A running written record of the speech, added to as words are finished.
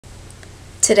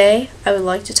Today, I would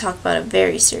like to talk about a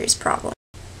very serious problem.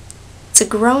 It's a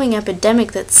growing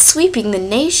epidemic that's sweeping the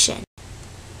nation.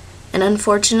 And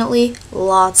unfortunately,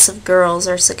 lots of girls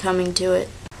are succumbing to it.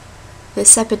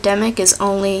 This epidemic is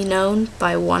only known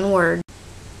by one word.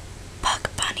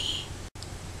 Puckbunny.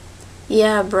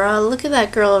 Yeah, bruh, look at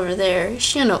that girl over there.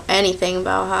 She don't know anything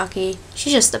about hockey.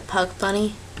 She's just a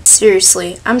puckbunny.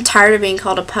 Seriously, I'm tired of being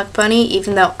called a puckbunny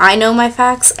even though I know my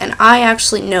facts and I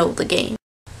actually know the game.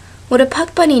 Would a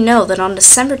puckbunny know that on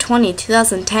December 20,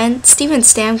 2010, Steven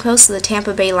Stamkos of the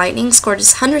Tampa Bay Lightning scored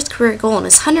his 100th career goal in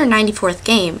his 194th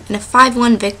game in a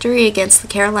 5-1 victory against the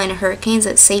Carolina Hurricanes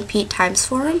at St. Pete Times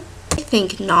Forum? I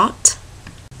think not.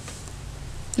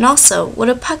 And also, would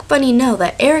a puckbunny know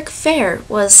that Eric Fehr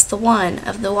was the one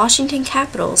of the Washington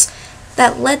Capitals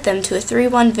that led them to a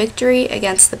 3-1 victory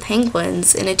against the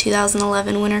Penguins in a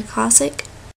 2011 Winter Classic?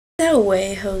 No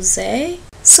way, Jose.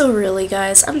 So really,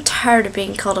 guys, I'm tired of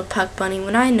being called a puckbunny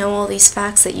when I know all these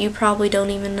facts that you probably don't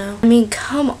even know. I mean,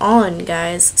 come on,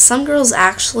 guys. Some girls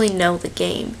actually know the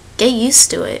game. Get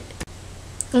used to it.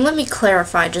 And let me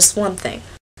clarify just one thing.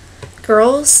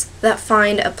 Girls that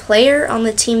find a player on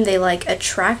the team they like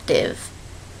attractive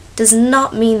does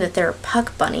not mean that they're a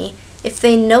puckbunny. If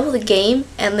they know the game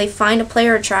and they find a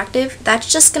player attractive,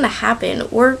 that's just gonna happen.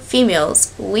 We're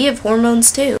females. We have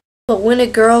hormones too. But when a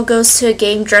girl goes to a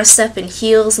game dressed up in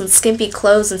heels and skimpy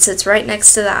clothes and sits right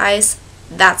next to the ice,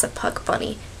 that's a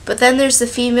puckbunny. But then there's the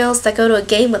females that go to a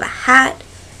game with a hat,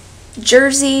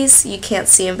 jerseys, you can't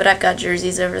see them, but I've got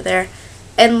jerseys over there,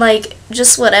 and like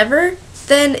just whatever,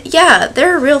 then yeah,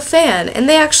 they're a real fan and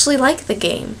they actually like the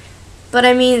game. But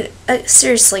I mean,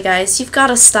 seriously guys, you've got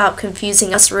to stop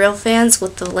confusing us real fans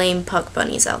with the lame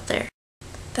puckbunnies out there.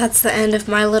 That's the end of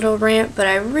my little rant, but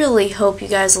I really hope you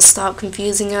guys will stop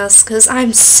confusing us, because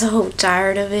I'm so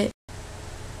tired of it.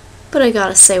 But I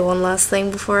gotta say one last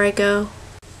thing before I go.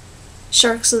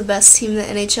 Sharks are the best team in the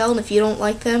NHL, and if you don't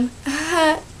like them,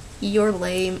 you're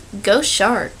lame. Go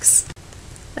Sharks!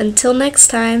 Until next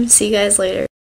time, see you guys later.